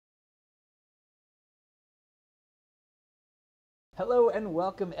Hello and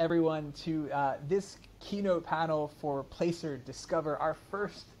welcome everyone to this keynote panel for Placer Discover, our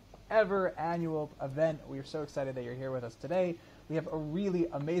first ever annual event. We are so excited that you're here with us today. We have a really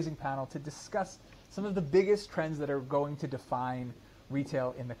amazing panel to discuss some of the biggest trends that are going to define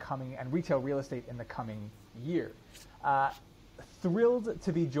retail in the coming and retail real estate in the coming year. Thrilled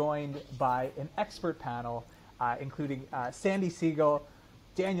to be joined by an expert panel, including Sandy Siegel,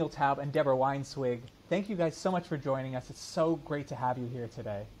 Daniel Taub, and Deborah Weinswig. Thank you guys so much for joining us. It's so great to have you here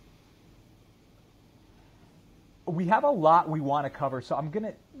today. We have a lot we want to cover, so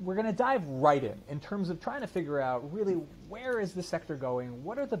we're gonna dive right in terms of trying to figure out really where is the sector going,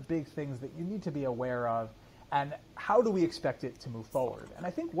 what are the big things that you need to be aware of, and how do we expect it to move forward. And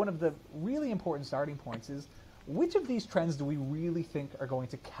I think one of the really important starting points is which of these trends do we really think are going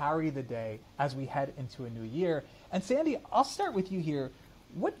to carry the day as we head into a new year? And Sandy, I'll start with you here.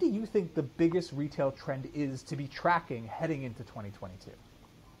 What do you think the biggest retail trend is to be tracking heading into 2022?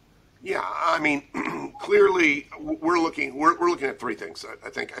 Yeah, I mean, clearly we're looking at three things. I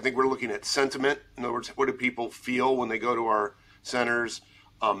think we're looking at sentiment. In other words, what do people feel when they go to our centers?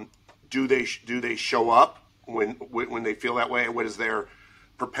 Do they show up when they feel that way? What is their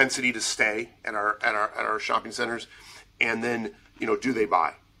propensity to stay at our shopping centers? And then, do they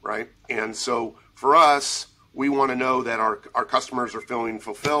buy, right? And so for us, we want to know that our customers are feeling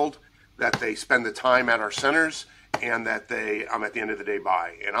fulfilled, that they spend the time at our centers, and that they, at the end of the day,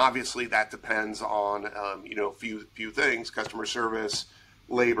 buy. And obviously that depends on, a few things: customer service,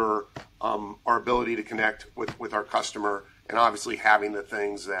 labor, our ability to connect with our customer, and obviously having the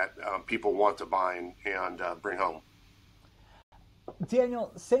things that people want to buy and bring home.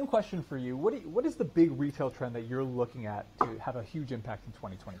 Daniel, same question for you. What is the big retail trend that you're looking at to have a huge impact in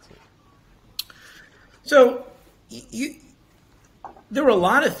 2022? So there were a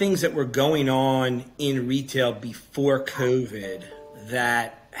lot of things that were going on in retail before COVID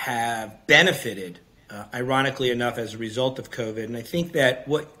that have benefited, ironically enough, as a result of COVID. And I think that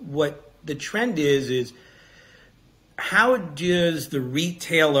what the trend is how does the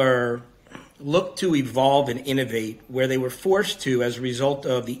retailer look to evolve and innovate where they were forced to as a result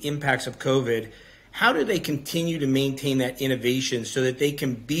of the impacts of COVID? How do they continue to maintain that innovation so that they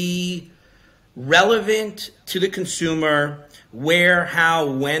can be relevant to the consumer, where, how,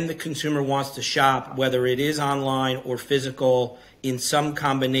 when the consumer wants to shop, whether it is online or physical in some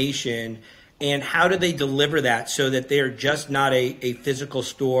combination, and how do they deliver that so that they're just not a physical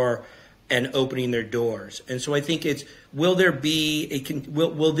store and opening their doors? And so I think will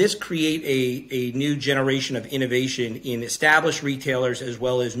this create a new generation of innovation in established retailers as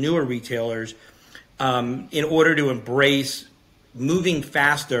well as newer retailers in order to embrace moving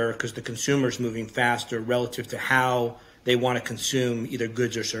faster, because the consumer's moving faster relative to how they want to consume either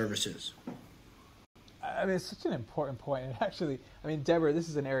goods or services? I mean, it's such an important point. And actually, Deborah, this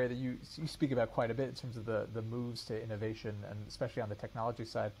is an area that you speak about quite a bit in terms of the moves to innovation, and especially on the technology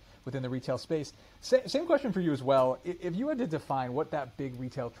side within the retail space. Same question for you as well. If you had to define what that big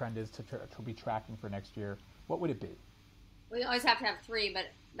retail trend is to be tracking for next year, what would it be? We always have to have three, but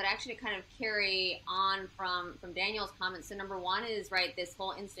actually to kind of carry on from Daniel's comments. So number one is, this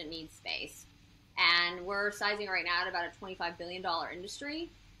whole instant needs space. And we're sizing right now at about a $25 billion industry.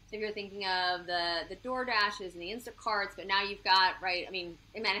 So if you're thinking of the DoorDashes and the Instacarts, but now you've got, in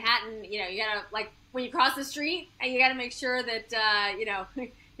Manhattan, you gotta, when you cross the street, and you gotta make sure that,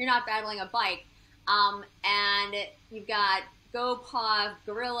 you're not battling a bike. And you've got GoPuff,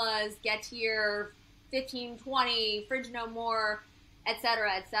 Gorillas, Get Here, 1520, Fridge No More, et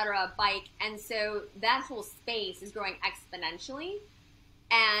cetera, bike. And so that whole space is growing exponentially.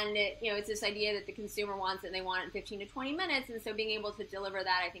 And, it's this idea that the consumer wants it and they want it in 15 to 20 minutes. And so being able to deliver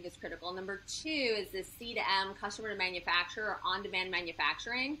that, I think, is critical. Number two is this C2M, customer to manufacturer, or on-demand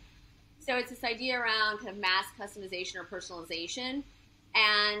manufacturing. So it's this idea around kind of mass customization or personalization.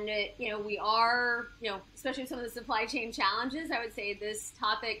 And, we are, especially with some of the supply chain challenges, I would say this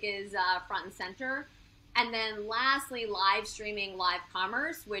topic is front and center. And then lastly, live streaming, live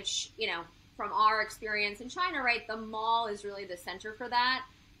commerce, which, from our experience in China, the mall is really the center for that.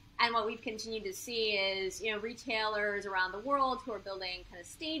 And what we've continued to see is, retailers around the world who are building kind of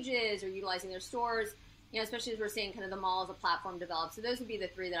stages or utilizing their stores, especially as we're seeing kind of the mall as a platform develop. So those would be the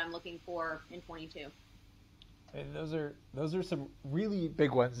three that I'm looking for in 22. And those are some really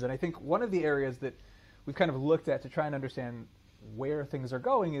big ones. And I think one of the areas that we've kind of looked at to try and understand where things are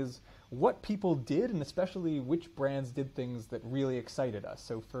going is what people did, and especially which brands did things that really excited us.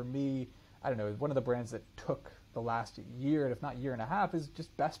 So for me, I don't know, one of the brands that took the last year, if not year and a half, is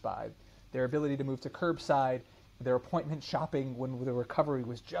just Best Buy. Their ability to move to curbside, their appointment shopping when the recovery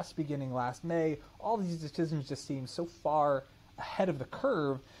was just beginning last May, all these decisions just seem so far ahead of the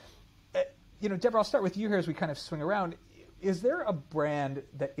curve. Deborah, I'll start with you here as we kind of swing around. Is there a brand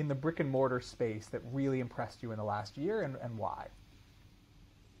that in the brick and mortar space that really impressed you in the last year, and why?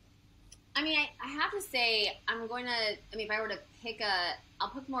 I mean, I have to say, if I were to I'll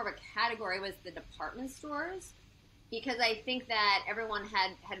pick more of a category was the department stores, because I think that everyone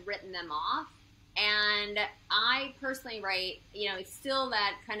had written them off. And I personally, it's still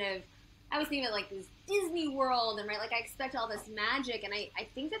that kind of, I was thinking of like this Disney World and I expect all this magic. And I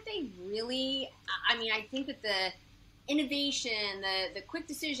think that they really, I think that the innovation, the quick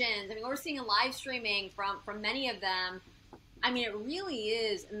decisions, we're seeing a live streaming from many of them. It really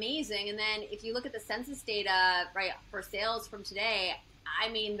is amazing. And then if you look at the census data, for sales from today,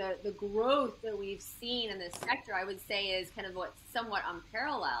 the growth that we've seen in this sector, I would say, is kind of somewhat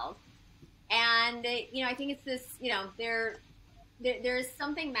unparalleled. And, I think it's this, there's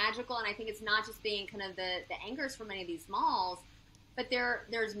something magical, and I think it's not just being kind of the anchors for many of these malls, but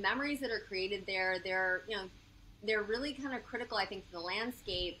there's memories that are created there. They're really kind of critical, I think, to the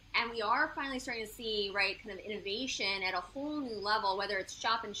landscape. And we are finally starting to see, kind of innovation at a whole new level, whether it's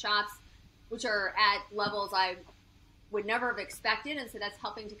shop and shops, which are at levels I would never have expected. And so that's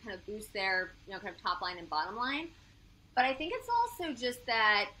helping to kind of boost their, kind of top line and bottom line. But I think it's also just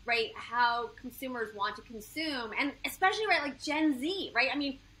that, how consumers want to consume, and especially, like Gen Z,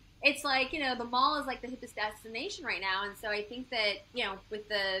 it's like, the mall is like the hippest destination right now. And so I think that, with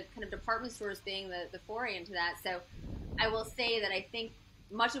the kind of department stores being the foray into that. So I will say that I think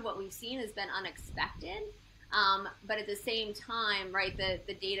much of what we've seen has been unexpected. But at the same time,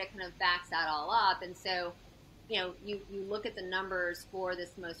 the data kind of backs that all up. And so, you look at the numbers for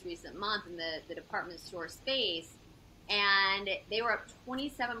this most recent month in the department store space, and they were up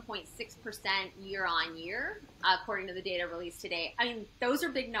 27.6% year on year, according to the data released today. Those are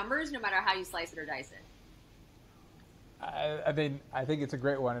big numbers, no matter how you slice it or dice it. I think it's a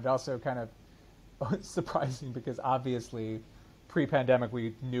great one. It also kind of surprising because obviously pre-pandemic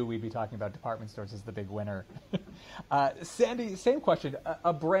we knew we'd be talking about department stores as the big winner. Sandy, same question.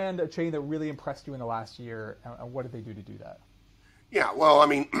 A brand, a chain that really impressed you in the last year, and what did they do to do that? Yeah, well,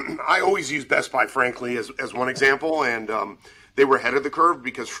 I always use Best Buy, frankly, as one example, and they were ahead of the curve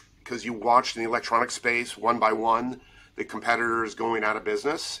because you watched in the electronic space one by one the competitors going out of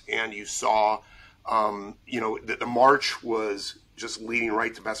business, and you saw, that the march was just leading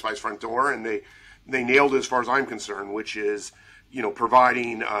right to Best Buy's front door, and they nailed it as far as I'm concerned, which is,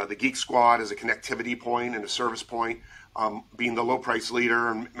 providing the Geek Squad as a connectivity point and a service point, being the low price leader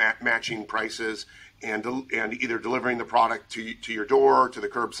and matching prices. And either delivering the product to your door, to the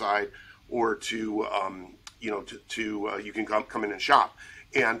curbside, or to you can come in and shop.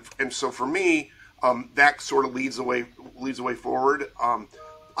 And so for me, that sort of leads the way forward.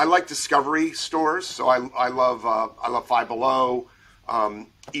 I like discovery stores, so I love Five Below.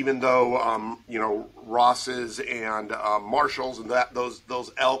 Even though Ross's and Marshalls and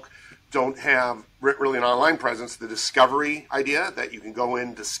those elk don't have really an online presence, the discovery idea that you can go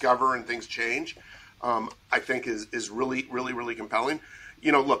in, discover, and things change. I think is really, really, really compelling.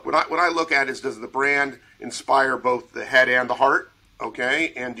 Look, what I look at is, does the brand inspire both the head and the heart?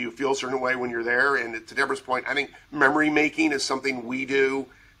 Okay, and do you feel a certain way when you're there? And to Deborah's point, I think memory making is something we do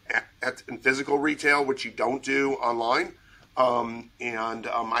in physical retail, which you don't do online.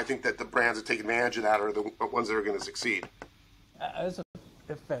 I think that the brands that take advantage of that are the ones that are going to succeed. That's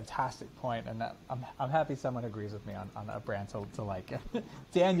a fantastic point, and I'm happy someone agrees with me on a brand to like.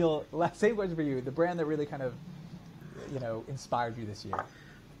 Daniel, same question for you. The brand that really kind of inspired you this year.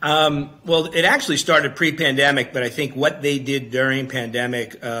 Well, it actually started pre-pandemic, but I think what they did during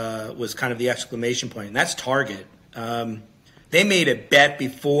pandemic was kind of the exclamation point, and that's Target. They made a bet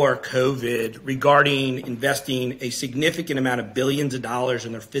before COVID regarding investing a significant amount of billions of dollars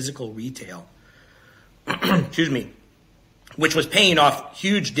in their physical retail. Excuse me. Which was paying off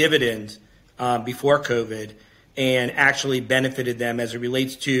huge dividends before COVID and actually benefited them as it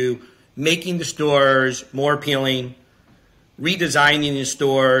relates to making the stores more appealing, redesigning the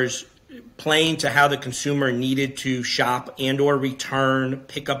stores, playing to how the consumer needed to shop and or return,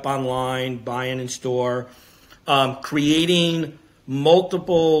 pick up online, buying in store, creating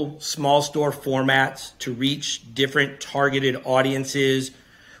multiple small store formats to reach different targeted audiences,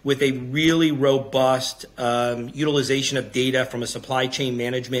 with a really robust utilization of data from a supply chain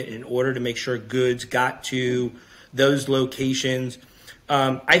management in order to make sure goods got to those locations.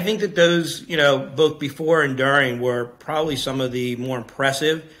 I think that those, both before and during, were probably some of the more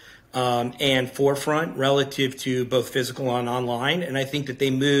impressive and forefront relative to both physical and online. And I think that they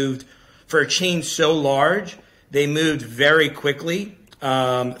moved, for a chain so large, they moved very quickly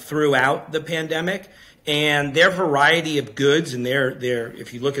throughout the pandemic. And their variety of goods and their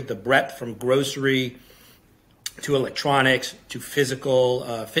if you look at the breadth from grocery to electronics to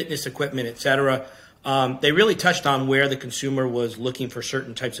physical fitness equipment, et cetera, they really touched on where the consumer was looking for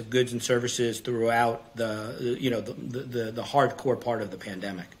certain types of goods and services throughout the hardcore part of the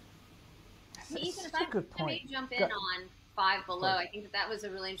pandemic. Ethan, if I may jump in on Five Below, I think that was a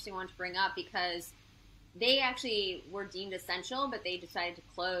really interesting one to bring up because they actually were deemed essential, but they decided to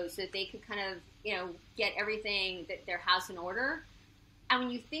close so that they could kind of, get everything, their house in order. And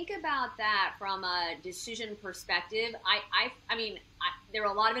when you think about that from a decision perspective, I mean, there were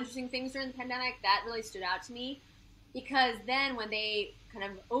a lot of interesting things during the pandemic that really stood out to me because then when they kind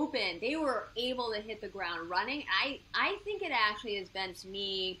of opened, they were able to hit the ground running. I think it actually has been to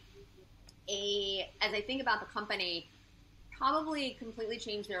me as I think about the company, probably completely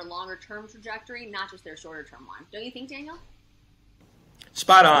changed their longer term trajectory, not just their shorter term one. Don't you think, Daniel?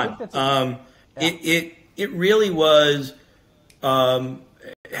 Spot on. It really was,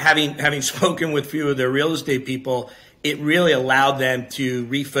 having spoken with a few of their real estate people, it really allowed them to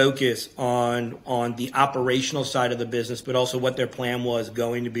refocus on the operational side of the business, but also what their plan was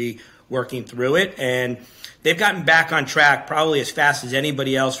going to be working through it. And they've gotten back on track probably as fast as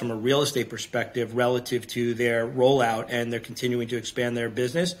anybody else from a real estate perspective relative to their rollout, and they're continuing to expand their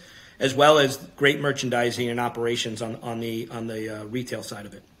business as well as great merchandising and operations on the retail side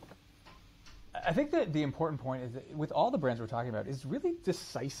of it. I think that the important point is that with all the brands we're talking about is really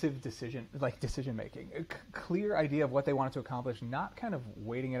decisive decision making, a clear idea of what they wanted to accomplish, not kind of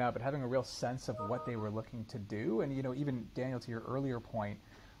waiting it out, but having a real sense of what they were looking to do. And, even Daniel, to your earlier point,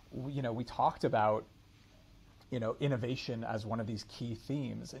 we talked about, innovation as one of these key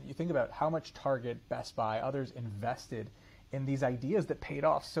themes. And you think about how much Target, Best Buy, others invested in these ideas that paid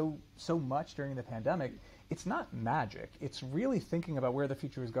off so much during the pandemic. It's not magic. It's really thinking about where the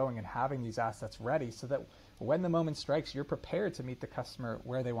future is going and having these assets ready so that when the moment strikes, you're prepared to meet the customer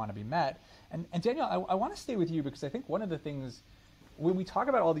where they want to be met. And Daniel, I want to stay with you because I think one of the things, when we talk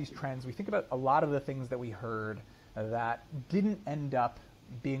about all these trends, we think about a lot of the things that we heard that didn't end up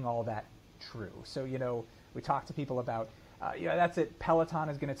being all that true. So, we talked to people about, that's it, Peloton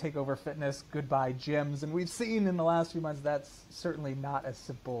is going to take over fitness, goodbye gyms. And we've seen in the last few months that's certainly not a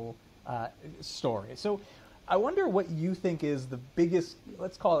simple story. So I wonder what you think is the biggest,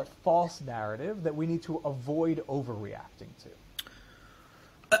 let's call it false narrative, that we need to avoid overreacting to.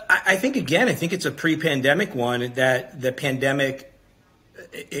 I think it's a pre-pandemic one that the pandemic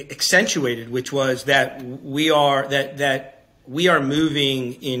accentuated, which was that we are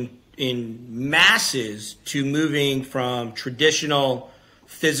moving in masses to moving from traditional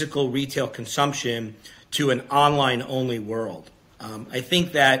physical retail consumption to an online only world. I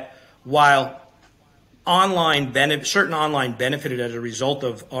think that while certain online benefited as a result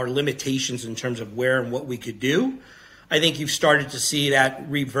of our limitations in terms of where and what we could do, I think you've started to see that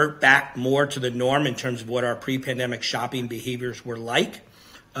revert back more to the norm in terms of what our pre-pandemic shopping behaviors were like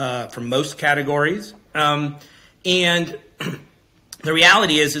for most categories. And the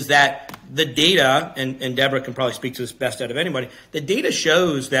reality is that the data, and Deborah can probably speak to this best out of anybody, the data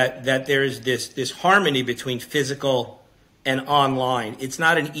shows that there is this harmony between physical and online. It's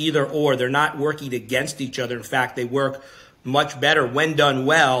not an either or. They're not working against each other. In fact, they work much better when done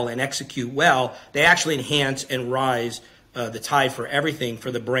well and execute well. They actually enhance and rise the tide for everything for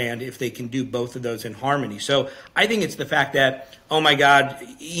the brand if they can do both of those in harmony. So I think it's the fact that, oh my God,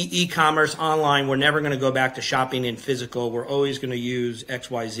 e-commerce, online, we're never going to go back to shopping in physical. We're always going to use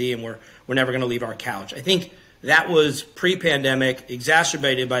XYZ and we're never going to leave our couch. I think that was pre-pandemic,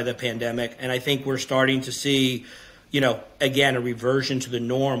 exacerbated by the pandemic, and I think we're starting to see again, a reversion to the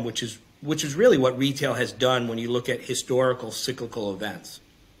norm, which is really what retail has done when you look at historical cyclical events.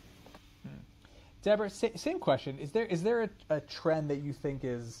 Deborah, same question. Is there a trend that you think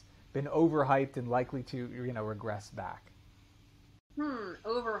has been overhyped and likely to regress back?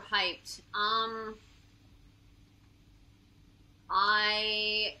 Overhyped.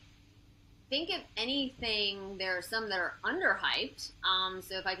 I think if anything, there are some that are underhyped.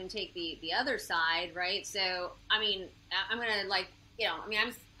 So if I can take the other side, right? So, I'm going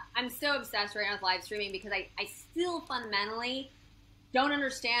to I'm so obsessed right now with live streaming because I still fundamentally don't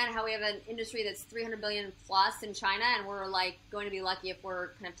understand how we have an industry that's $300 billion plus in China and we're going to be lucky if we're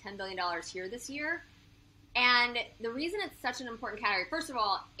kind of $10 billion here this year. And the reason it's such an important category, first of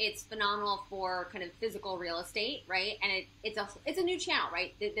all, it's phenomenal for kind of physical real estate, right? And it's a new channel,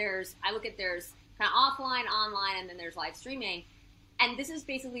 right? There's kind of offline, online, and then there's live streaming. And this is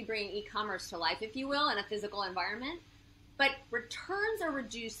basically bringing e-commerce to life, if you will, in a physical environment. But returns are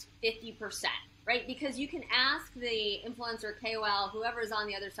reduced 50%, right? Because you can ask the influencer, KOL, whoever's on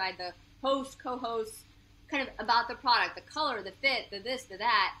the other side, the host, co-host, kind of about the product, the color, the fit, the this, the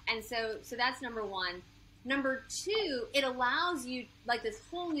that. And so that's number one. Number two, it allows you like this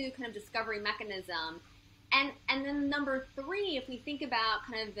whole new kind of discovery mechanism. And then number three, if we think about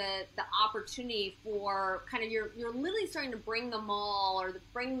kind of the opportunity for kind of you're literally starting to bring the mall or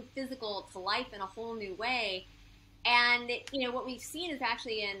bring physical to life in a whole new way. And what we've seen is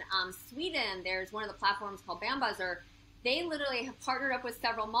actually in Sweden, there's one of the platforms called Bambuzzer. They literally have partnered up with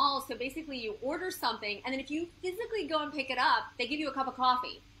several malls. So basically, you order something, and then if you physically go and pick it up, they give you a cup of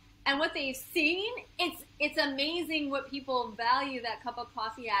coffee. And what they've seen, it's amazing what people value that cup of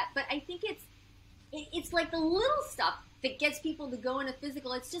coffee at. But I think it's like the little stuff that gets people to go into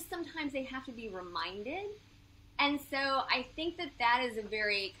physical. It's just sometimes they have to be reminded. And so I think that is a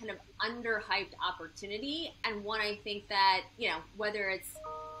very kind of underhyped opportunity, and one I think that, whether it's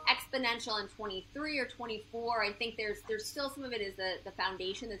exponential in 23 or 24, I think there's still some of it is the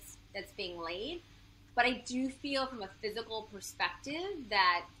foundation that's being laid. But I do feel from a physical perspective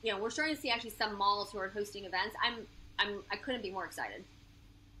that, we're starting to see actually some malls who are hosting events. I couldn't be more excited.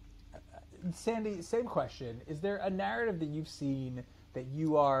 Sandy, same question. Is there a narrative that you've seen that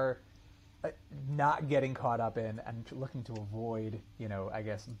you are not getting caught up in and looking to avoid, I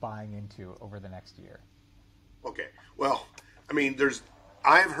guess, buying into over the next year? Okay. Well, I mean,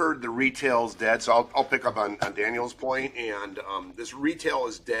 I've heard the retail's dead, so I'll pick up on Daniel's point, and this retail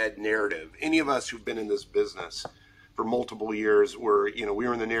is dead narrative. Any of us who've been in this business for multiple years we were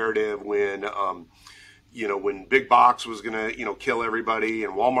in the narrative when when big box was going to, kill everybody,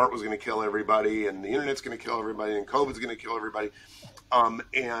 and Walmart was going to kill everybody, and the internet's going to kill everybody, and COVID's going to kill everybody.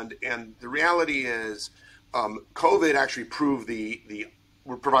 And the reality is, COVID actually proved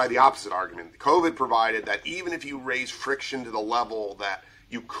would provide the opposite argument. COVID provided that even if you raise friction to the level that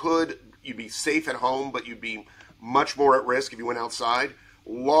you'd be safe at home, but you'd be much more at risk if you went outside,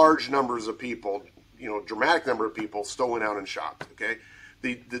 large numbers of people, dramatic number of people still went out and shopped. Okay.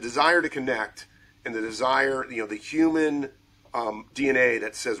 The desire to connect and the desire, the human DNA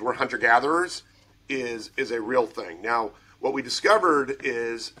that says we're hunter-gatherers is a real thing. Now, what we discovered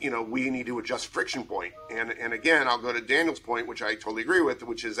is, we need to adjust friction point. And again, I'll go to Daniel's point, which I totally agree with,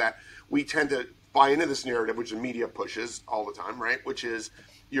 which is that we tend to buy into this narrative, which the media pushes all the time, right? Which is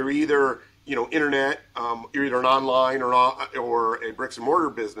you're either, internet, you're either an online or a bricks and mortar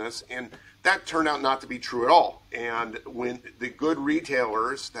business. And that turned out not to be true at all. And when the good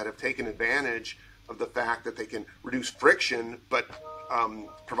retailers that have taken advantage of the fact that they can reduce friction but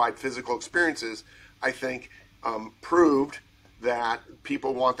provide physical experiences, I think proved that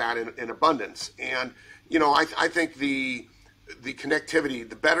people want that in abundance. And, I think the connectivity,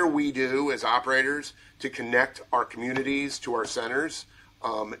 the better we do as operators to connect our communities to our centers,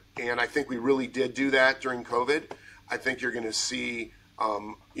 and I think we really did do that during COVID, I think you're going to see,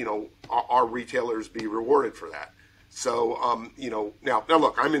 our retailers be rewarded for that. So, now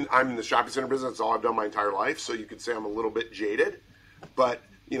look, I'm in the shopping center business. That's all I've done my entire life. So you could say I'm a little bit jaded, but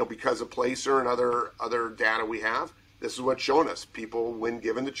because of Placer and other data we have, this is what's shown us. People, when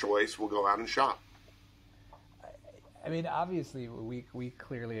given the choice, will go out and shop. I mean, obviously, we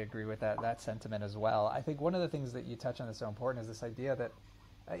clearly agree with that sentiment as well. I think one of the things that you touch on that's so important is this idea that,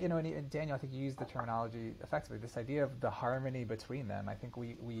 and Daniel, I think you used the terminology effectively, this idea of the harmony between them. I think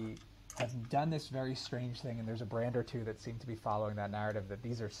we have done this very strange thing, and there's a brand or two that seem to be following that narrative that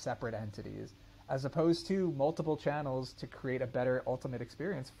these are separate entities, as opposed to multiple channels to create a better ultimate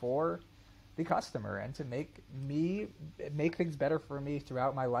experience for the customer and to make things better for me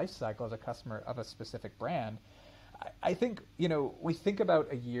throughout my life cycle as a customer of a specific brand. I think, we think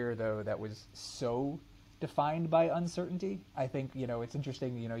about a year, though, that was so defined by uncertainty. I think, it's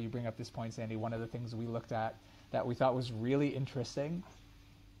interesting, you bring up this point, Sandy. One of the things we looked at that we thought was really interesting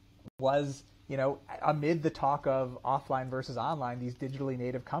was, amid the talk of offline versus online, these digitally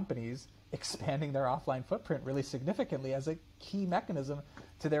native companies expanding their offline footprint really significantly as a key mechanism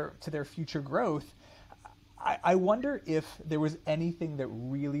to their future growth. I wonder if there was anything that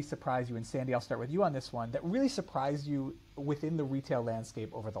really surprised you, and Sandy, I'll start with you on this one, that really surprised you within the retail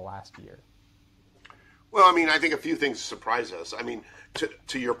landscape over the last year. Well, I mean, I think a few things surprise us. I mean,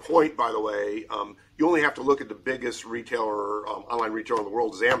 to your point, by the way, you only have to look at the biggest retailer, online retailer in the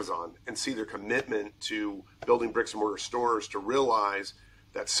world is Amazon, and see their commitment to building bricks and mortar stores to realize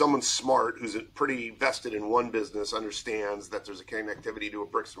that someone smart who's pretty vested in one business understands that there's a connectivity to a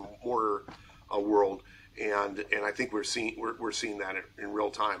bricks and mortar world. And I think we're seeing that in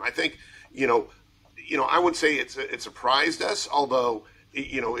real time. I think, I would say it surprised us, although,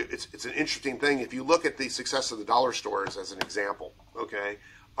 it's an interesting thing. If you look at the success of the dollar stores as an example, okay,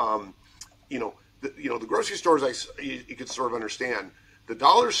 the grocery stores, you could sort of understand. The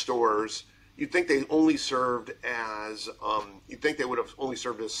dollar stores, you'd think they only served as, you'd think they would have only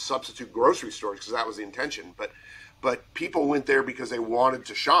served as substitute grocery stores because that was the intention. But people went there because they wanted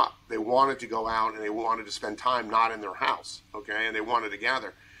to shop. They wanted to go out and they wanted to spend time not in their house, okay? And they wanted to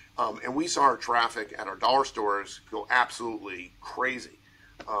gather. And we saw our traffic at our dollar stores go absolutely crazy,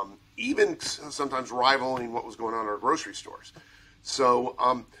 even sometimes rivaling what was going on in our grocery stores. So,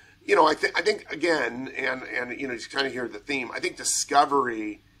 I think again, and you kind of hear the theme. I think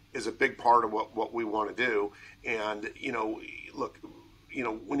discovery is a big part of what we want to do. And look,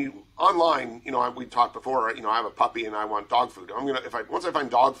 when you online, we talked before. I have a puppy and I want dog food. Once I find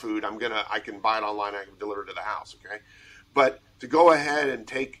dog food, I can buy it online. I can deliver it to the house. Okay, but to go ahead and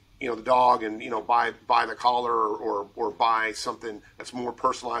take the dog and buy the collar or buy something that's more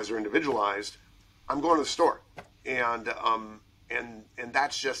personalized or individualized, I'm going to the store, and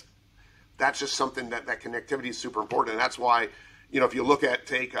that's just something that connectivity is super important. And that's why if you look at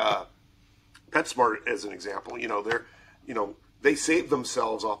take PetSmart as an example, they save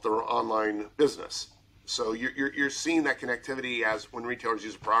themselves off their online business. So you're seeing that connectivity as when retailers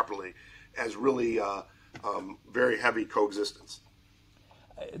use it properly as really very heavy coexistence.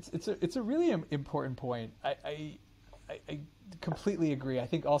 It's a really important point. I completely agree. I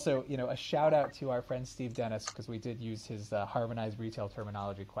think also, a shout out to our friend Steve Dennis, because we did use his harmonized retail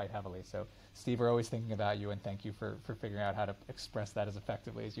terminology quite heavily. So Steve, we're always thinking about you, and thank you for figuring out how to express that as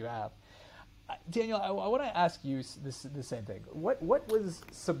effectively as you have. Daniel, I want to ask you the same thing. What was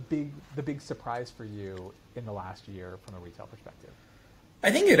the big surprise for you in the last year from a retail perspective?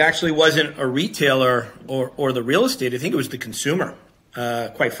 I think it actually wasn't a retailer or the real estate. I think it was the consumer,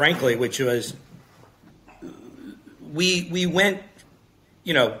 quite frankly, which was we went,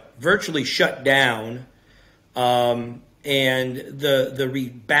 virtually shut down, and the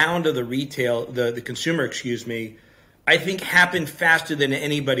rebound of the consumer, I think happened faster than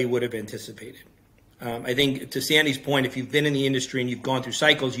anybody would have anticipated. I think to Sandy's point, if you've been in the industry and you've gone through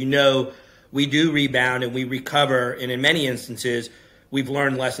cycles, we do rebound and we recover, and in many instances, we've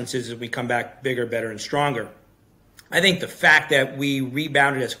learned lessons as we come back bigger, better, and stronger. I think the fact that we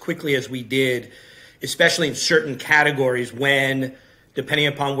rebounded as quickly as we did, especially in certain categories when, depending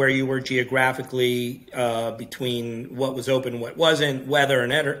upon where you were geographically, between what was open and what wasn't, weather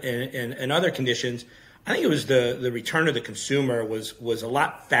and other conditions, I think it was the return of the consumer was a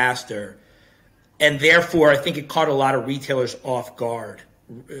lot faster. And therefore, I think it caught a lot of retailers off guard,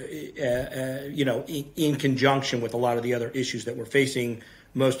 in conjunction with a lot of the other issues that we're facing.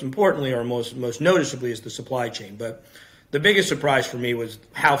 Most importantly, or most noticeably, is the supply chain. But the biggest surprise for me was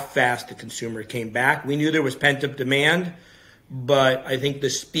how fast the consumer came back. We knew there was pent-up demand, but I think the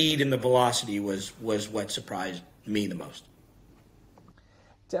speed and the velocity was what surprised me the most.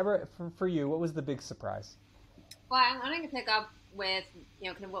 Deborah, for you, what was the big surprise? Well, I'm going to pick up with,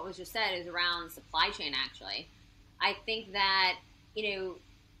 kind of what was just said is around supply chain, actually. I think that,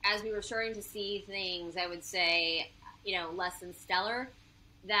 as we were starting to see things, I would say, less than stellar,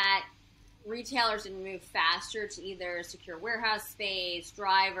 that retailers didn't move faster to either secure warehouse space,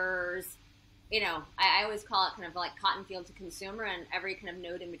 drivers, I always call it kind of like cotton field to consumer and every kind of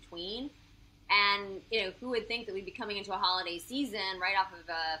node in between. And, who would think that we'd be coming into a holiday season right off of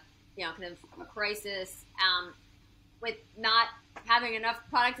a, kind of a crisis, with not having enough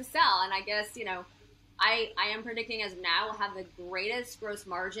product to sell. And I guess, I am predicting as of now we'll have the greatest gross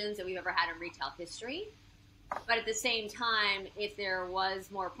margins that we've ever had in retail history. But at the same time, if there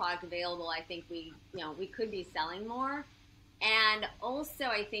was more product available, I think we could be selling more. And also,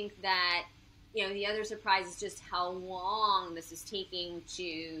 I think that, the other surprise is just how long this is taking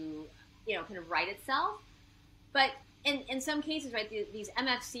to, kind of right itself. But in some cases, right, these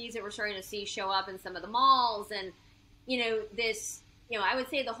MFCs that we're starting to see show up in some of the malls, and, this, I would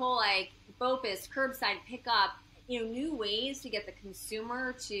say the whole, like, BOPIS, curbside pickup, new ways to get the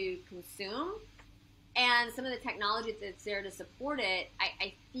consumer to consume, and some of the technology that's there to support it,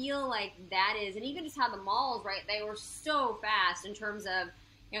 I feel like that is, and even just how the malls, right, they were so fast in terms of,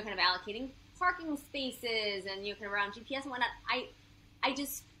 kind of allocating parking spaces and, kind of around GPS and whatnot. I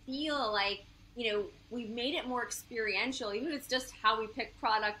just feel like, we've made it more experiential, even if it's just how we pick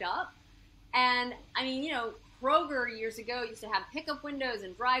product up. And, I mean, Kroger years ago used to have pickup windows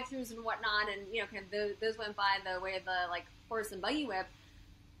and drive-thrus and whatnot, and, kind of those went by the way of the, like, horse and buggy whip.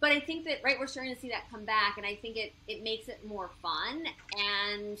 But I think that, right, we're starting to see that come back, and I think it makes it more fun.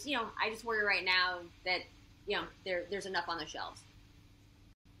 And, I just worry right now that, there's enough on the shelves.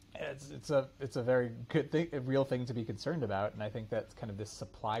 It's a very good thing, a real thing to be concerned about, and I think that kind of this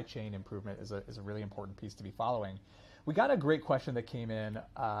supply chain improvement is a really important piece to be following. We got a great question that came in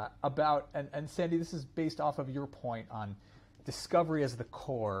about, and Sandy, this is based off of your point on discovery as the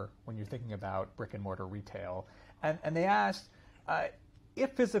core when you're thinking about brick and mortar retail. And they asked,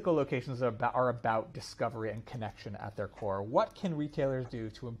 if physical locations are about discovery and connection at their core, what can retailers do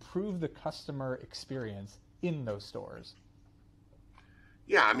to improve the customer experience in those stores?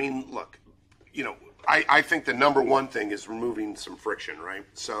 Yeah, I mean, look, I think the number one thing is removing some friction, right?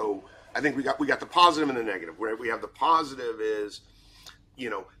 So I think we got the positive and the negative. Where we have the positive is,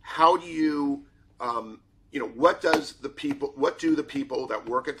 how do you, what do the people that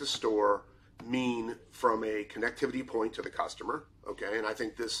work at the store mean from a connectivity point to the customer? Okay, and I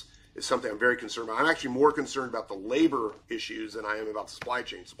think this is something I'm very concerned about. I'm actually more concerned about the labor issues than I am about the supply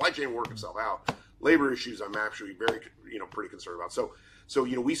chain. Supply chain will work itself out. Labor issues, I'm actually very, pretty concerned about. So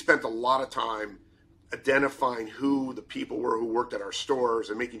we spent a lot of time identifying who the people were who worked at our stores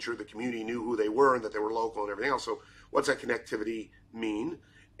and making sure the community knew who they were and that they were local and everything else. So what's that connectivity mean?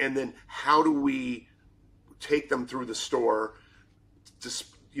 And then how do we take them through the store to,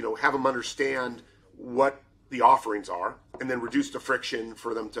 have them understand what the offerings are, and then reduce the friction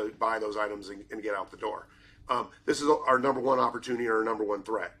for them to buy those items and get out the door. This is our number one opportunity or our number one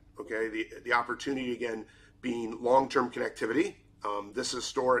threat. Okay, the opportunity again being long-term connectivity. This is a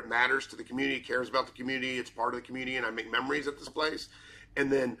store, it matters to the community, it cares about the community, it's part of the community, and I make memories at this place. And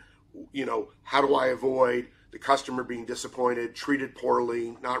then, how do I avoid the customer being disappointed, treated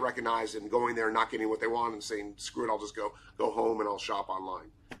poorly, not recognized, and going there and not getting what they want and saying, screw it, I'll just go home and I'll shop online.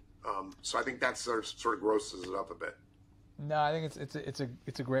 So I think that sort of grosses it up a bit. No, I think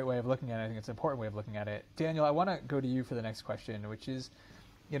it's a great way of looking at it. I think it's an important way of looking at it. Daniel, I want to go to you for the next question, which is,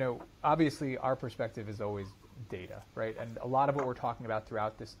 obviously our perspective is always data, right? And a lot of what we're talking about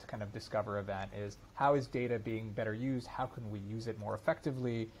throughout this kind of Discover event is how is data being better used? How can we use it more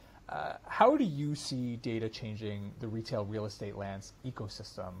effectively? How do you see data changing the retail real estate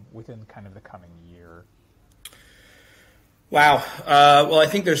ecosystem within kind of the coming year? Wow. Well, I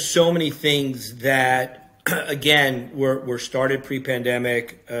think there's so many things that, again, were started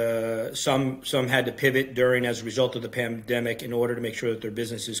pre-pandemic. Some had to pivot during as a result of the pandemic in order to make sure that their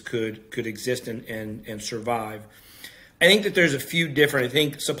businesses could exist and survive. I think that there's a few different. I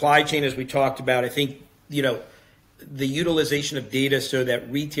think supply chain, as we talked about, I think, the utilization of data so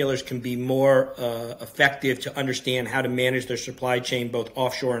that retailers can be more effective to understand how to manage their supply chain, both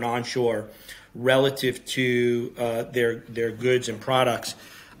offshore and onshore, relative to their goods and products,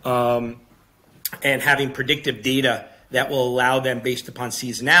 and having predictive data that will allow them, based upon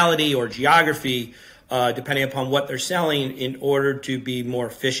seasonality or geography, depending upon what they're selling, in order to be more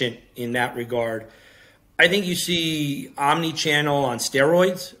efficient in that regard. I think you see omnichannel on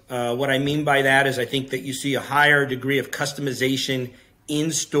steroids. What I mean by that is I think that you see a higher degree of customization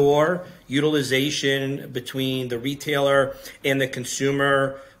in-store, utilization between the retailer and the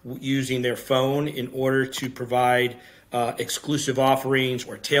consumer using their phone in order to provide exclusive offerings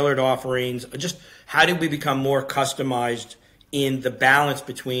or tailored offerings. Just how do we become more customized in the balance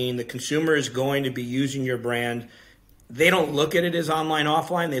between the consumer is going to be using your brand. They don't look at it as online,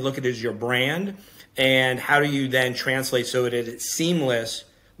 offline. They look at it as your brand. And how do you then translate so that it's seamless,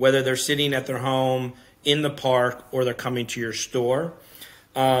 whether they're sitting at their home, in the park, or they're coming to your store,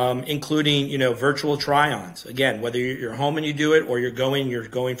 including, virtual try-ons. Again, whether you're home and you do it or you're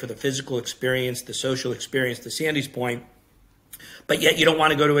going for the physical experience, the social experience, to Sandy's point, but yet you don't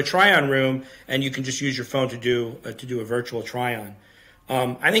want to go to a try-on room and you can just use your phone to do a virtual try-on.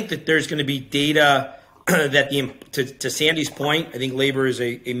 I think that there's going to be data that to Sandy's point, I think labor is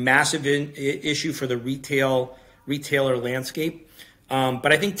a massive issue for the retailer landscape.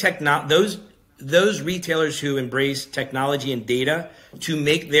 But I think those retailers who embrace technology and data to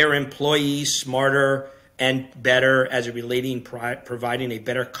make their employees smarter and better as it providing a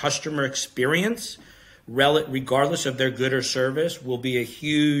better customer experience, regardless of their good or service, will be a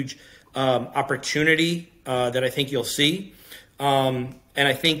huge opportunity that I think you'll see. And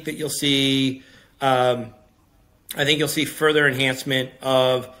I think that you'll see further enhancement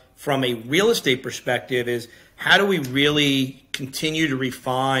from a real estate perspective, is how do we really continue to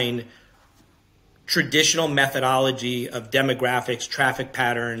refine traditional methodology of demographics, traffic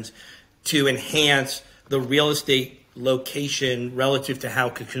patterns, to enhance the real estate location relative to how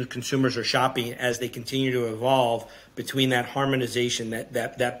consumers are shopping as they continue to evolve, between that harmonization,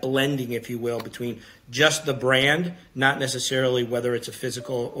 that blending, if you will, between just the brand, not necessarily whether it's a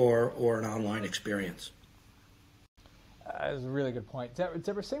physical or an online experience. That's a really good point.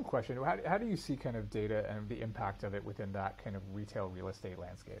 Deborah, same question. How do you see kind of data and the impact of it within that kind of retail real estate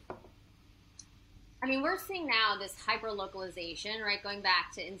landscape? I mean, we're seeing now this hyper localization, right? Going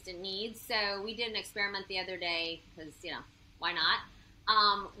back to instant needs. So we did an experiment the other day because, why not?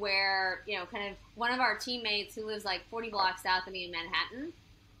 Where, kind of one of our teammates who lives like 40 blocks south of me in Manhattan,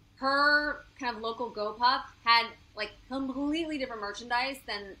 her kind of local GoPup had like completely different merchandise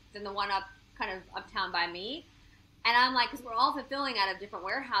than the one up kind of uptown by me. And I'm like, because we're all fulfilling out of different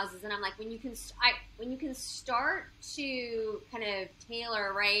warehouses, and I'm like, when you can start to kind of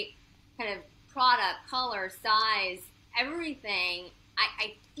tailor, right, kind of product, color, size, everything,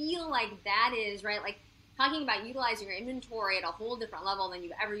 I feel like that is, right, like talking about utilizing your inventory at a whole different level than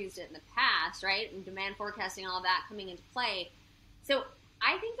you've ever used it in the past, right, and demand forecasting, all that coming into play. So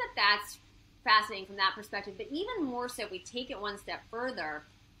I think that that's fascinating from that perspective, but even more so, if we take it one step further,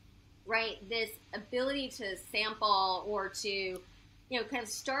 right, this ability to sample or to, kind of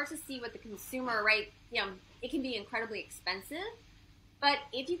start to see what the consumer, right, it can be incredibly expensive, but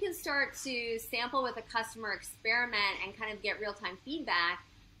if you can start to sample with a customer, experiment, and kind of get real-time feedback,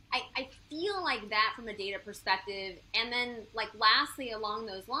 I feel like that from a data perspective, and then, like, lastly, along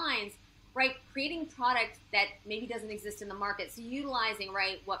those lines, right, creating product that maybe doesn't exist in the market, so utilizing,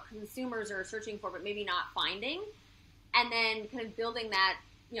 right, what consumers are searching for but maybe not finding, and then kind of building that,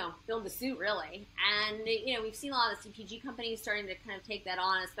 build the suit, really. And, we've seen a lot of CPG companies starting to kind of take that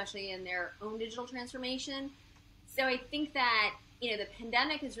on, especially in their own digital transformation. So I think that, the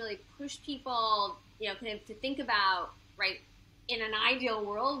pandemic has really pushed people, kind of to think about, right, in an ideal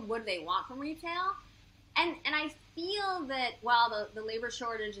world, what do they want from retail? And I feel that while the labor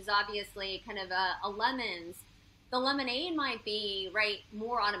shortage is obviously kind of a lemons, the lemonade might be, right,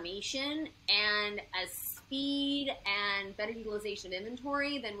 more automation and a speed and better utilization of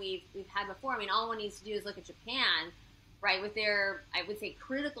inventory than we've had before. I mean, all one needs to do is look at Japan, right, with their, I would say,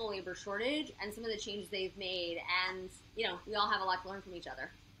 critical labor shortage and some of the changes they've made. And, we all have a lot to learn from each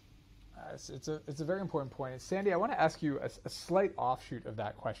other. It's a very important point. Sandy, I want to ask you a slight offshoot of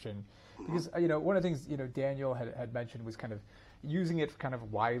that question, because one of the things Daniel had mentioned was kind of using it kind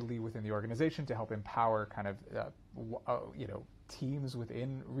of widely within the organization to help empower kind of teams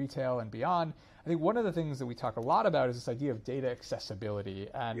within retail and beyond. I think one of the things that we talk a lot about is this idea of data accessibility,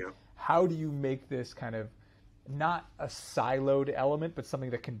 and how do you make this kind of not a siloed element, but something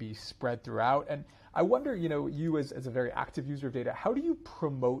that can be spread throughout. And I wonder, you as a very active user of data, how do you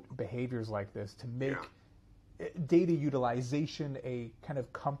promote behaviors like this to make data utilization a kind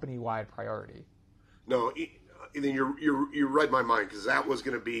of company-wide priority? No, then you read my mind, because that was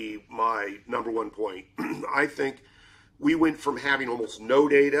going to be my number one point. I think we went from having almost no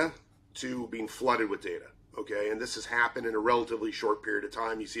data to being flooded with data. Okay, and this has happened in a relatively short period of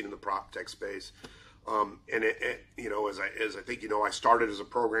time. You see it in the prop tech space, and as I think I started as a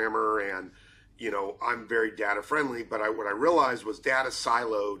programmer, and I'm very data friendly, but what I realized was data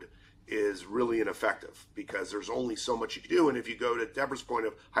siloed is really ineffective, because there's only so much you can do. And if you go to Deborah's point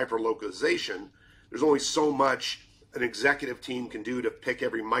of hyper-localization, there's only so much an executive team can do to pick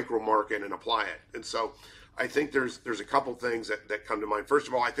every micro market and apply it. And so I think there's a couple things that come to mind. First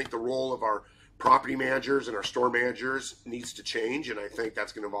of all, I think the role of our property managers and our store managers needs to change, and I think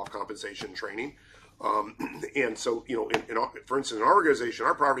that's going to involve compensation and training. And so, for instance, in our organization,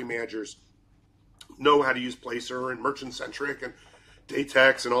 our property managers know how to use Placer and Merchant Centric and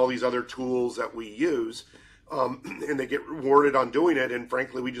Datex and all these other tools that we use, and they get rewarded on doing it. And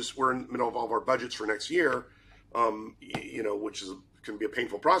frankly, we're in the middle of all of our budgets for next year, which can be a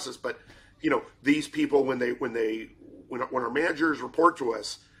painful process. But these people, when our managers report to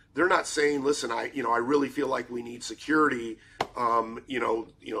us, they're not saying, "Listen, I really feel like we need security,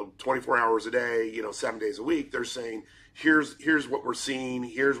 24 hours a day, 7 days a week." They're saying, "Here's what we're seeing.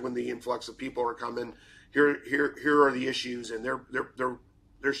 Here's when the influx of people are coming. Here are the issues," and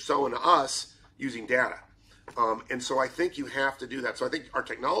they're showing us using data. And so I think you have to do that. So I think our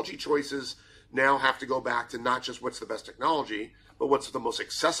technology choices now have to go back to not just what's the best technology, but what's the most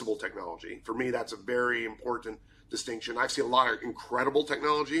accessible technology. For me, that's a very important distinction. I see a lot of incredible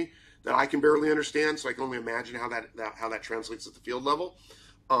technology that I can barely understand, so I can only imagine how that translates at the field level.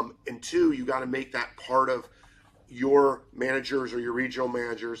 And two, you got to make that part of your managers or your regional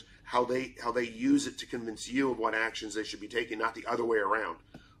managers, how they use it to convince you of what actions they should be taking, not the other way around.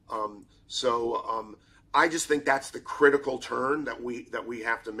 I just think that's the critical turn that we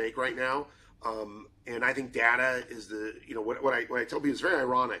have to make right now. And I think data is what I tell people is very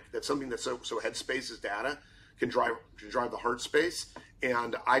ironic that something that's so headspace as data can drive the heart space.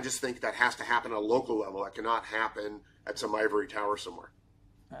 And I just think that has to happen at a local level. That cannot happen at some ivory tower somewhere.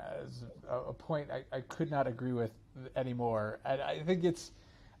 As a point I could not agree with anymore. And I think it's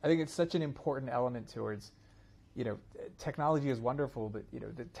such an important element towards technology is wonderful, but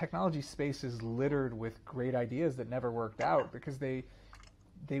the technology space is littered with great ideas that never worked out because they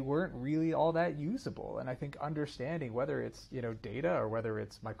weren't really all that usable. And I think understanding whether it's data or whether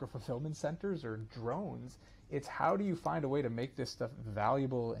it's micro fulfillment centers or drones, it's how do you find a way to make this stuff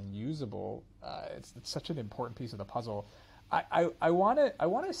valuable and usable? It's such an important piece of the puzzle. I want to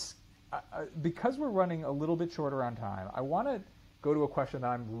because we're running a little bit shorter on time, I want to go to a question that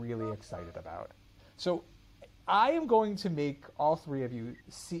I'm really excited about. So I am going to make all three of you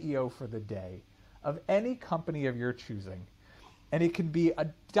CEO for the day of any company of your choosing. And it can be a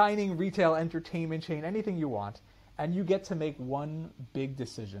dining, retail, entertainment chain, anything you want. And you get to make one big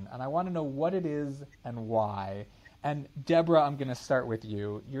decision. And I want to know what it is and why. And Deborah, I'm going to start with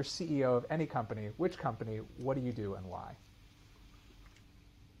you. You're CEO of any company. Which company? What do you do and why?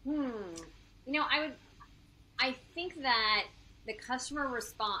 I think that the customer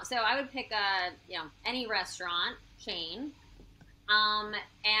response. So I would pick any restaurant chain,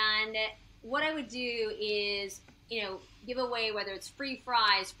 and what I would do is give away whether it's free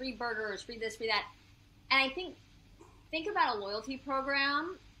fries, free burgers, free this, free that, and I think about a loyalty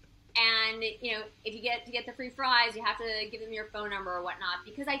program. And if you get the free fries, you have to give them your phone number or whatnot,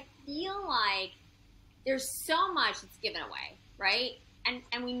 because I feel like there's so much that's given away, right?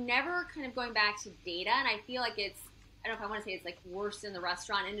 And we never kind of going back to data, and I feel like it's, I don't know if I want to say it's like worse in the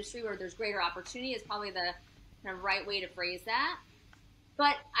restaurant industry where there's greater opportunity is probably the kind of right way to phrase that.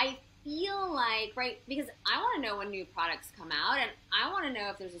 But I feel like, right, because I want to know when new products come out, and I want to know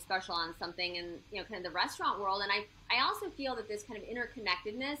if there's a special on something in kind of the restaurant world. And I also feel that this kind of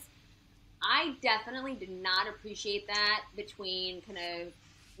interconnectedness, I definitely did not appreciate that between kind of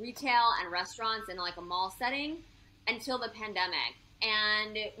retail and restaurants in like a mall setting until the pandemic.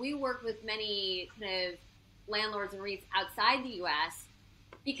 And we worked with many kind of landlords and REITs outside the U.S.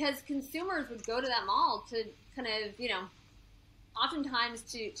 because consumers would go to that mall to kind of, oftentimes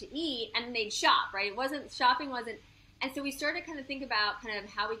to eat, and they'd shop, right? Shopping wasn't, and so we started to kind of think about kind of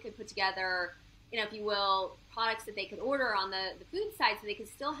how we could put together, if you will, products that they could order on the food side so they could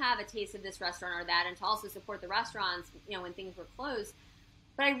still have a taste of this restaurant or that, and to also support the restaurants, when things were closed.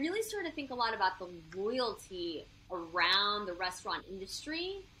 But I really started to think a lot about the loyalty around the restaurant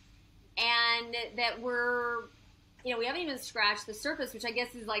industry, and that we haven't even scratched the surface, which I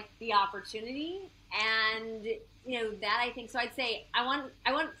guess is like the opportunity. And that I think, so I'd say I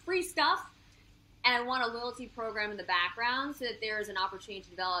want free stuff, and I want a loyalty program in the background so that there's an opportunity to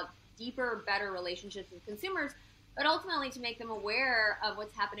develop deeper, better relationships with consumers, but ultimately to make them aware of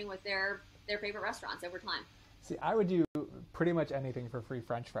what's happening with their favorite restaurants over time. See, I would do pretty much anything for free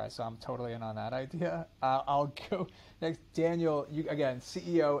French fries, so I'm totally in on that idea. I'll go next. Daniel, you again,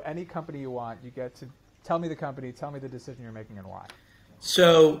 CEO, any company you want. You get to tell me the company, tell me the decision you're making and why.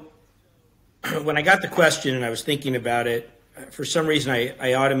 So when I got the question and I was thinking about it, for some reason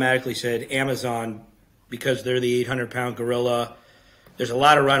I automatically said Amazon, because they're the 800-pound gorilla. There's a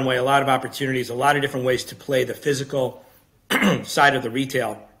lot of runway, a lot of opportunities, a lot of different ways to play the physical side of the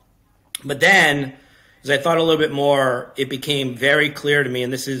retail. But then, as I thought a little bit more, it became very clear to me,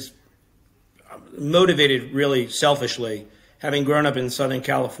 and this is motivated really selfishly, having grown up in Southern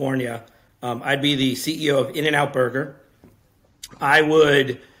California, I'd be the CEO of In-N-Out Burger. I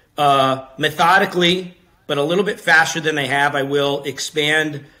would methodically, but a little bit faster than they have, I will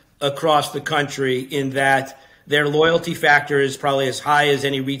expand across the country, in that their loyalty factor is probably as high as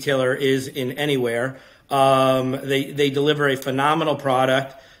any retailer is in anywhere. They deliver a phenomenal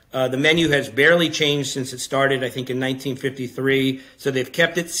product. The menu has barely changed since it started, I think, in 1953. So they've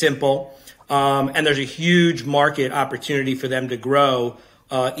kept it simple. And there's a huge market opportunity for them to grow,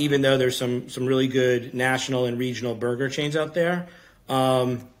 even though there's some really good national and regional burger chains out there.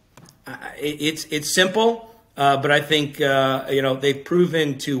 It's simple, but I think they've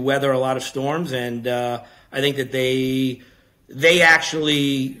proven to weather a lot of storms, and I think that they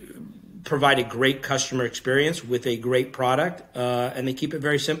actually provide a great customer experience with a great product, and they keep it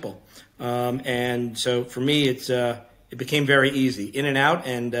very simple. And so for me, it became very easy. In and out,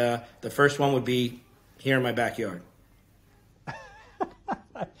 and the first one would be here in my backyard.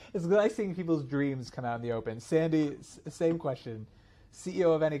 It's nice seeing people's dreams come out in the open. Sandy, same question.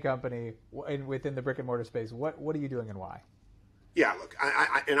 CEO of any company within the brick and mortar space, what are you doing and why? Yeah, look,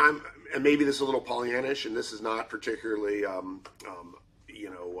 and maybe this is a little Pollyannish, and this is not particularly,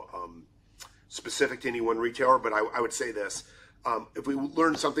 specific to any one retailer, but I would say this: if we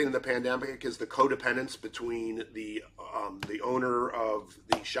learned something in the pandemic, is the codependence between the owner of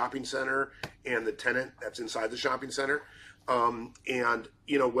the shopping center and the tenant that's inside the shopping center. And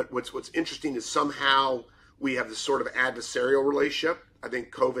what's interesting is somehow we have this sort of adversarial relationship I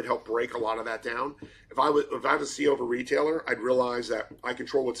think COVID helped break a lot of that down. If I was a CEO of a retailer, I'd realize that I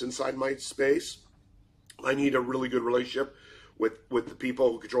control what's inside my space. I need a really good relationship with the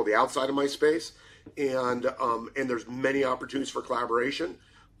people who control the outside of my space, and there's many opportunities for collaboration.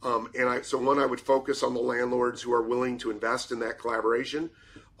 I would focus on the landlords who are willing to invest in that collaboration.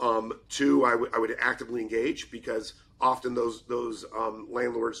 Two, I would actively engage, because often those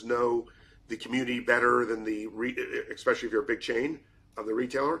landlords know the community better than especially if you're a big chain of the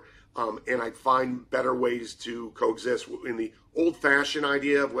retailer. And I'd find better ways to coexist. In the old-fashioned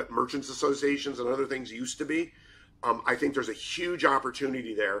idea of what merchants associations and other things used to be, I think there's a huge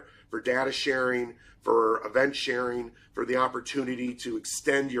opportunity there for data sharing, for event sharing, for the opportunity to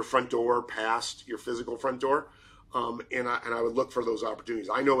extend your front door past your physical front door. And I would look for those opportunities.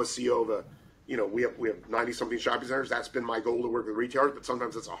 I know a CEO of we have 90-something shopping centers. That's been my goal, to work with retailers, but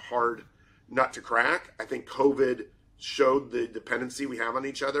sometimes it's a hard nut to crack. I think COVID showed the dependency we have on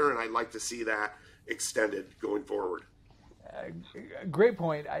each other, and I'd like to see that extended going forward. Great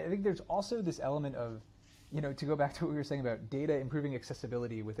point. I think there's also this element of, to go back to what we were saying about data improving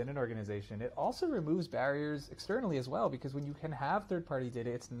accessibility within an organization, it also removes barriers externally as well, because when you can have third-party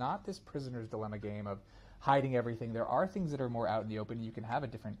data, it's not this prisoner's dilemma game of hiding everything. There are things that are more out in the open. You can have a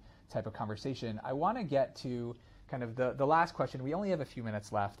different type of conversation. I want to get to kind of the last question. We only have a few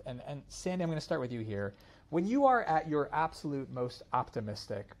minutes left. And Sandy, I'm going to start with you here. When you are at your absolute most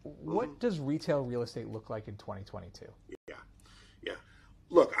optimistic, what does retail real estate look like in 2022? Yeah.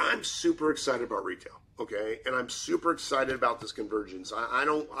 Look, I'm super excited about retail, okay? And I'm super excited about this convergence. I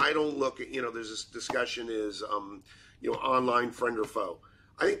don't look at, there's this discussion is, online friend or foe.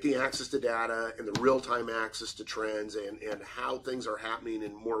 I think the access to data and the real-time access to trends and how things are happening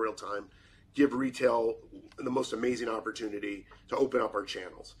in more real time give retail the most amazing opportunity to open up our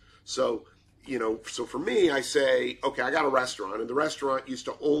channels. So for me, I say, okay, I got a restaurant, and the restaurant used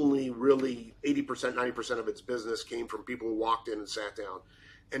to only really 80%, 90% of its business came from people who walked in and sat down.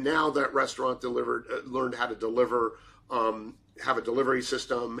 And now that restaurant learned how to deliver, have a delivery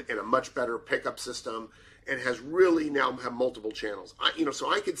system and a much better pickup system, and has really now have multiple channels. So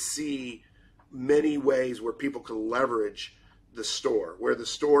I could see many ways where people can leverage the store, where the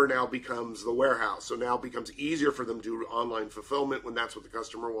store now becomes the warehouse. So now it becomes easier for them to do online fulfillment when that's what the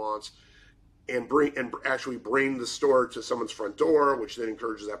customer wants, and actually bring the store to someone's front door, which then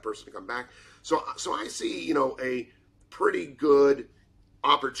encourages that person to come back. So I see, a pretty good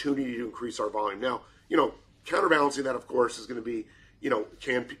opportunity to increase our volume. Now, counterbalancing that, of course, is going to be,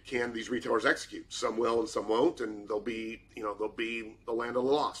 can these retailers execute? Some will and some won't, and they'll be the land of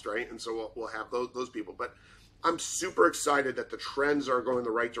the lost, right? And so we'll have those people. But I'm super excited that the trends are going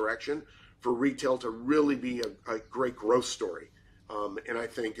the right direction for retail to really be a great growth story. And I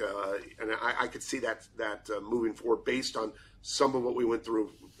think, I could see that moving forward based on some of what we went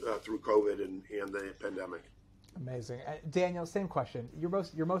through COVID and the pandemic. Amazing. Daniel, same question.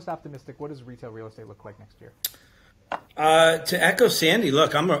 You're most optimistic. What does retail real estate look like next year? To echo Sandy,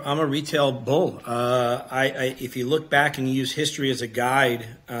 look, I'm a retail bull. If you look back and you use history as a guide,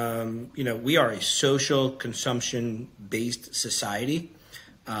 we are a social consumption based society.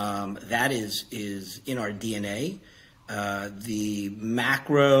 That is in our DNA. The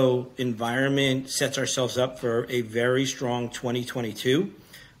macro environment sets ourselves up for a very strong 2022.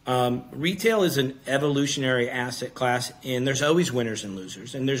 Retail is an evolutionary asset class, and there's always winners and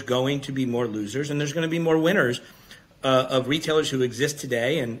losers, and there's going to be more losers, and there's going to be more winners of retailers who exist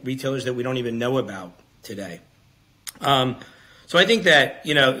today and retailers that we don't even know about today. So I think that,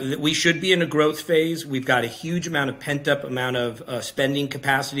 we should be in a growth phase. We've got a huge pent up amount of spending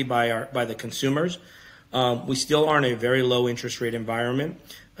capacity by the consumers. We still are in a very low interest rate environment.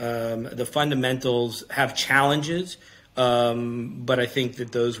 The fundamentals have challenges, but I think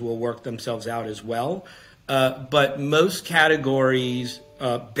that those will work themselves out as well. But most categories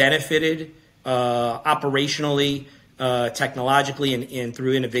benefited operationally, technologically, and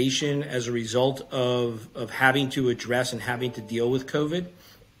through innovation as a result of having to address and having to deal with COVID.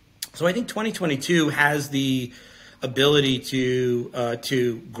 So I think 2022 has the ability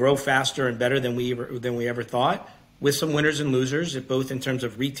to grow faster and better than we ever thought, with some winners and losers, both in terms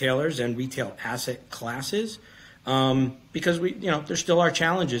of retailers and retail asset classes. Because there still are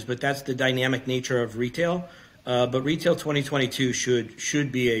challenges, but that's the dynamic nature of retail. But retail 2022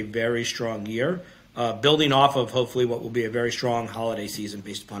 should be a very strong year, building off of hopefully what will be a very strong holiday season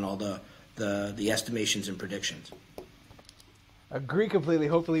based upon all the estimations and predictions. Agree completely.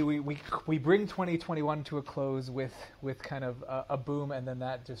 Hopefully we bring 2021 to a close with kind of a boom, and then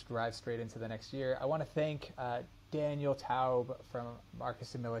that just drives straight into the next year. I want to thank Daniel Taub from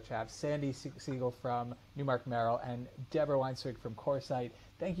Marcus and Millichap, Sandy Siegel from Newmark Merrill, and Deborah Weinswig from Coresight.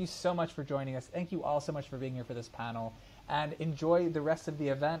 Thank you so much for joining us. Thank you all so much for being here for this panel. And enjoy the rest of the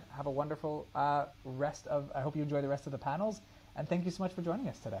event. Have a wonderful I hope you enjoy the rest of the panels. And thank you so much for joining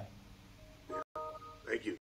us today. Thank you.